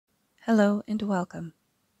Hello and welcome.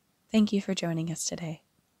 Thank you for joining us today.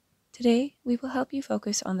 Today, we will help you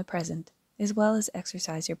focus on the present, as well as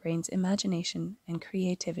exercise your brain's imagination and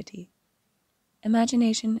creativity.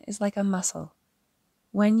 Imagination is like a muscle.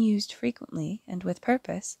 When used frequently and with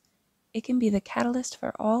purpose, it can be the catalyst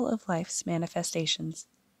for all of life's manifestations.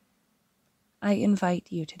 I invite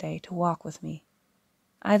you today to walk with me,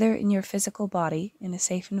 either in your physical body in a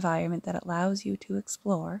safe environment that allows you to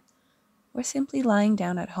explore, or simply lying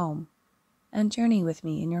down at home, and journey with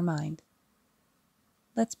me in your mind.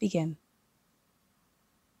 Let's begin.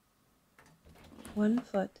 One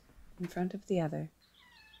foot in front of the other,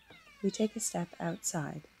 we take a step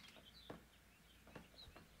outside.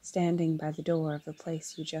 Standing by the door of the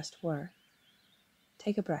place you just were,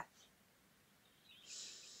 take a breath.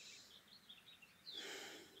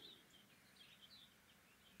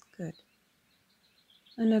 Good.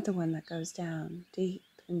 Another one that goes down deep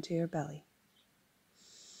into your belly.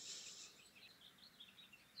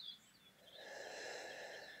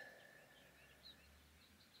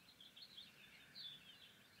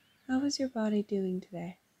 How is your body doing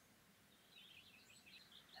today?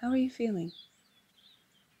 How are you feeling?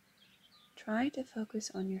 Try to focus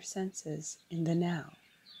on your senses in the now.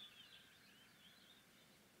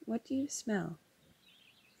 What do you smell?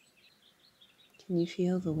 Can you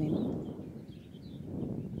feel the wind?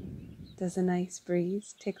 Does a nice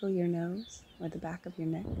breeze tickle your nose or the back of your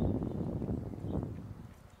neck?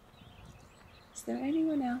 Is there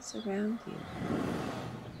anyone else around you?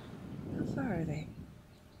 How far are they?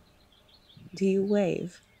 Do you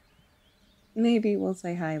wave? Maybe we'll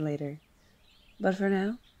say hi later, but for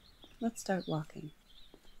now, let's start walking.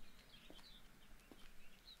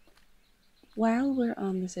 While we're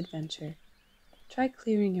on this adventure, try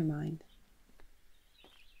clearing your mind.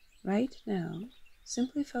 Right now,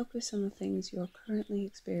 simply focus on the things you're currently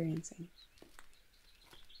experiencing.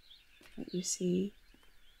 What you see,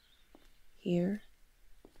 hear,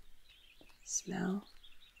 smell,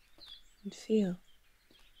 and feel.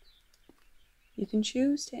 You can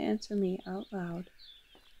choose to answer me out loud,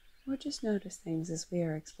 or just notice things as we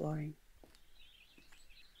are exploring.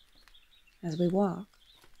 As we walk,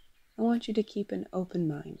 I want you to keep an open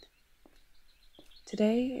mind.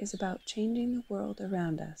 Today is about changing the world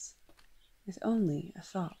around us with only a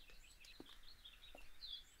thought.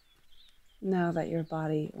 Now that your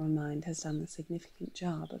body or mind has done the significant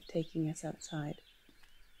job of taking us outside,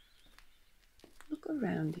 look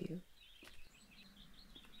around you.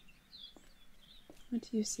 What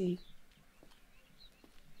do you see?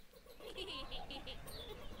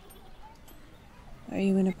 Are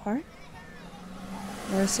you in a park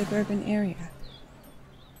or a suburban area?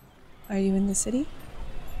 Are you in the city?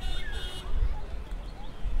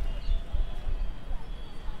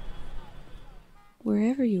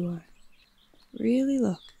 Wherever you are, really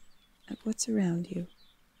look at what's around you.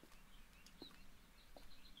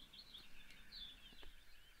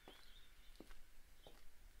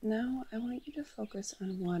 Now I want you to focus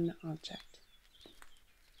on one object.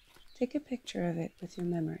 Take a picture of it with your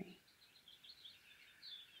memory.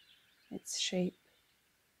 Its shape,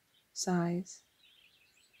 size,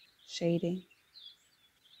 shading,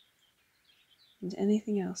 and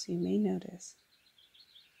anything else you may notice.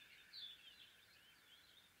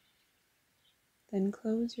 Then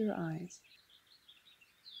close your eyes.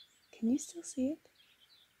 Can you still see it?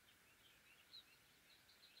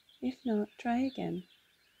 If not, try again.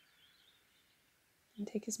 And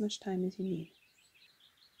take as much time as you need.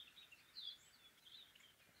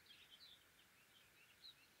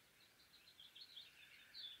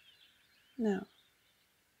 Now,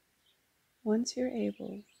 once you're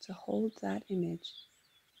able to hold that image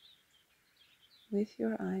with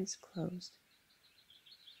your eyes closed,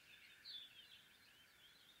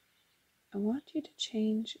 I want you to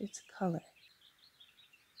change its color.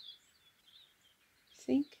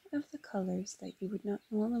 Think of the colors that you would not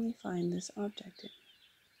normally find this object in.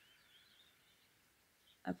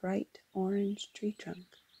 A bright orange tree trunk,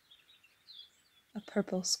 a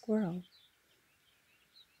purple squirrel,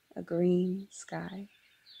 a green sky.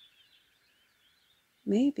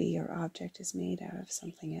 Maybe your object is made out of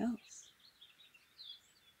something else.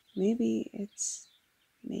 Maybe it's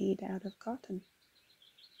made out of cotton,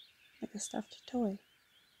 like a stuffed toy,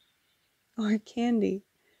 or candy.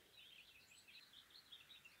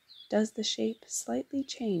 Does the shape slightly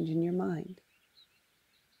change in your mind?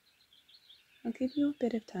 I'll give you a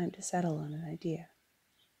bit of time to settle on an idea.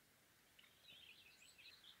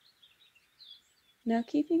 Now,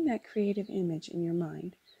 keeping that creative image in your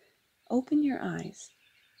mind, open your eyes.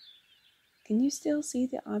 Can you still see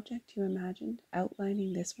the object you imagined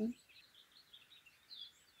outlining this one?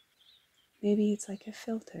 Maybe it's like a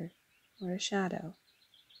filter or a shadow,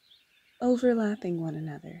 overlapping one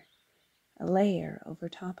another, a layer over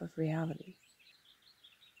top of reality.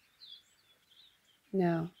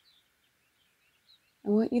 Now, I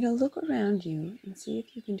want you to look around you and see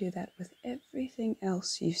if you can do that with everything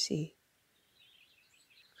else you see.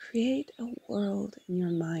 Create a world in your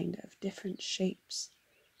mind of different shapes,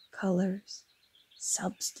 colors,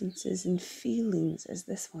 substances, and feelings as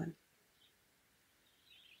this one.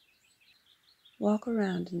 Walk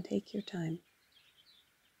around and take your time.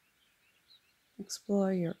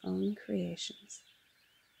 Explore your own creations.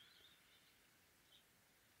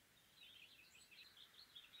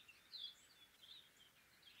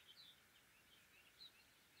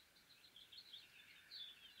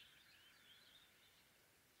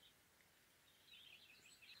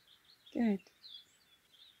 Good.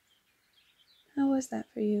 How was that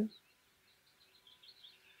for you?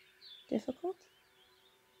 Difficult?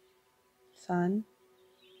 Fun?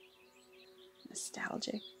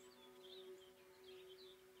 Nostalgic?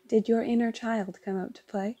 Did your inner child come out to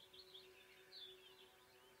play?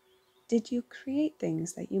 Did you create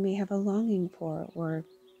things that you may have a longing for or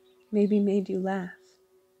maybe made you laugh?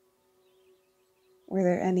 Were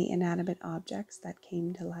there any inanimate objects that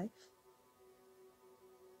came to life?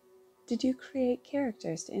 Did you create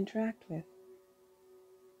characters to interact with?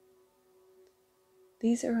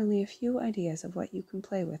 These are only a few ideas of what you can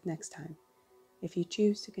play with next time, if you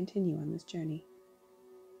choose to continue on this journey.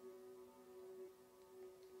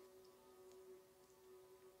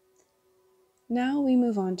 Now we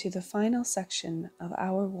move on to the final section of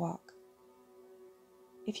our walk.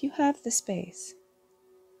 If you have the space,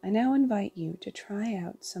 I now invite you to try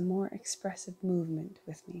out some more expressive movement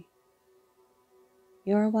with me.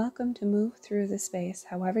 You are welcome to move through the space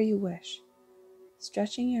however you wish,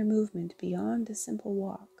 stretching your movement beyond a simple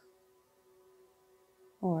walk.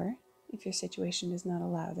 Or, if your situation does not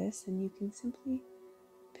allow this, then you can simply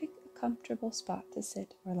pick a comfortable spot to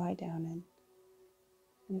sit or lie down in,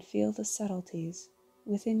 and feel the subtleties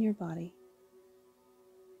within your body.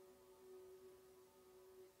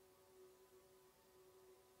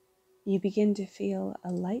 You begin to feel a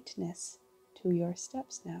lightness to your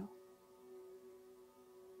steps now.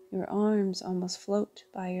 Your arms almost float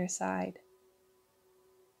by your side.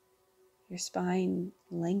 Your spine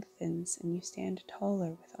lengthens and you stand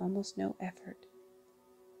taller with almost no effort.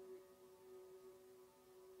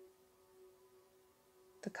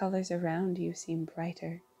 The colors around you seem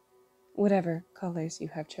brighter, whatever colors you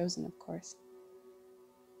have chosen, of course.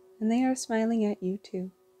 And they are smiling at you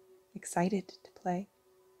too, excited to play.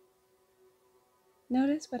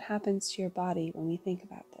 Notice what happens to your body when we think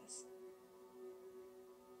about this.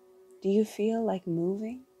 Do you feel like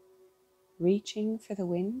moving, reaching for the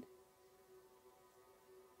wind?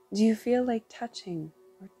 Do you feel like touching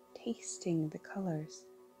or tasting the colors?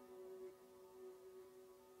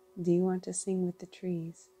 Do you want to sing with the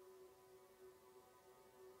trees?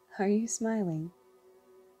 Are you smiling?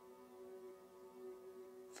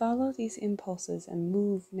 Follow these impulses and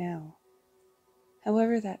move now,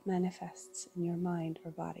 however that manifests in your mind or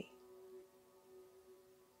body.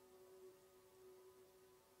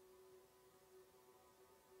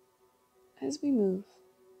 As we move,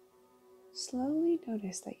 slowly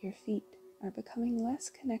notice that your feet are becoming less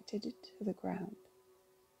connected to the ground.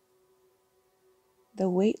 The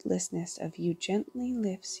weightlessness of you gently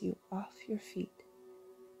lifts you off your feet,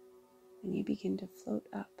 and you begin to float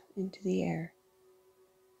up into the air.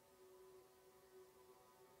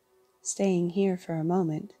 Staying here for a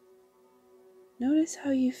moment, notice how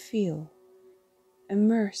you feel,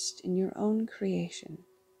 immersed in your own creation.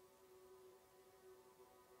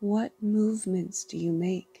 What movements do you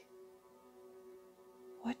make?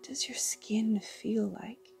 What does your skin feel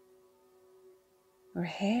like? Your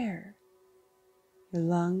hair, your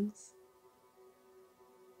lungs,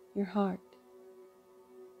 your heart.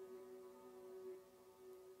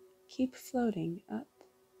 Keep floating up,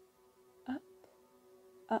 up,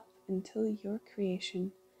 up until your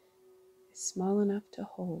creation is small enough to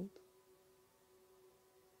hold.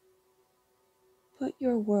 Put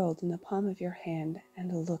your world in the palm of your hand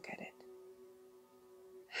and look at it.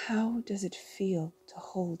 How does it feel to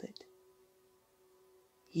hold it?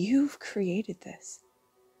 You've created this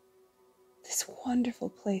wonderful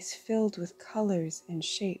place filled with colors and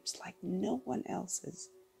shapes like no one else's.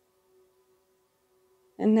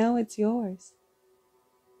 And now it's yours.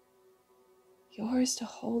 Yours to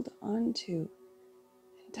hold on to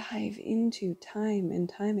and dive into time and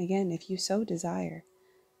time again if you so desire.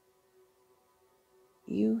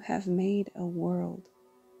 You have made a world,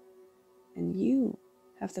 and you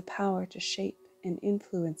have the power to shape and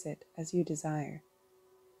influence it as you desire.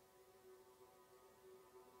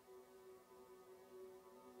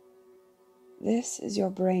 This is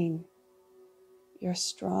your brain, your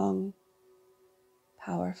strong,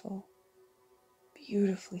 powerful,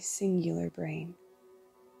 beautifully singular brain.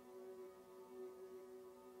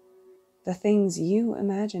 The things you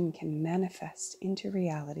imagine can manifest into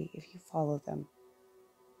reality if you follow them.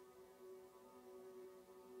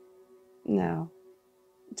 Now,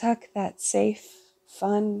 tuck that safe,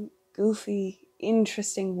 fun, goofy,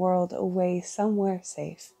 interesting world away somewhere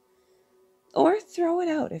safe. Or throw it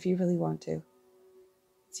out if you really want to.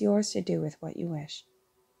 It's yours to do with what you wish.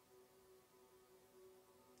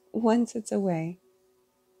 Once it's away,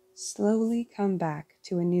 slowly come back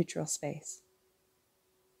to a neutral space.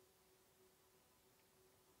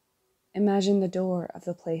 Imagine the door of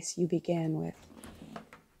the place you began with,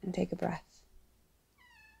 and take a breath.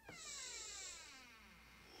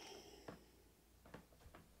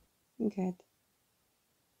 Good.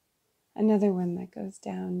 Another one that goes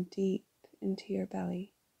down deep into your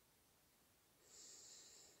belly.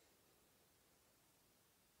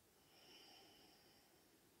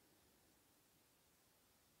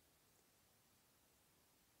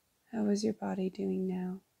 How is your body doing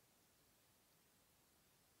now?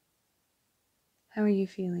 How are you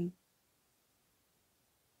feeling?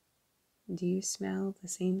 Do you smell the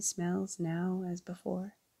same smells now as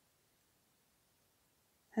before?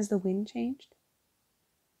 Has the wind changed?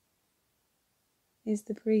 Is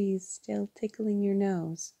the breeze still tickling your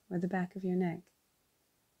nose or the back of your neck?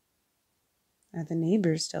 Are the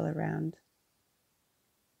neighbors still around?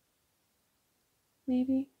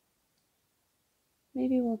 Maybe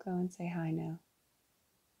we'll go and say hi now.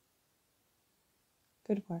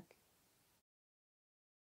 Good work.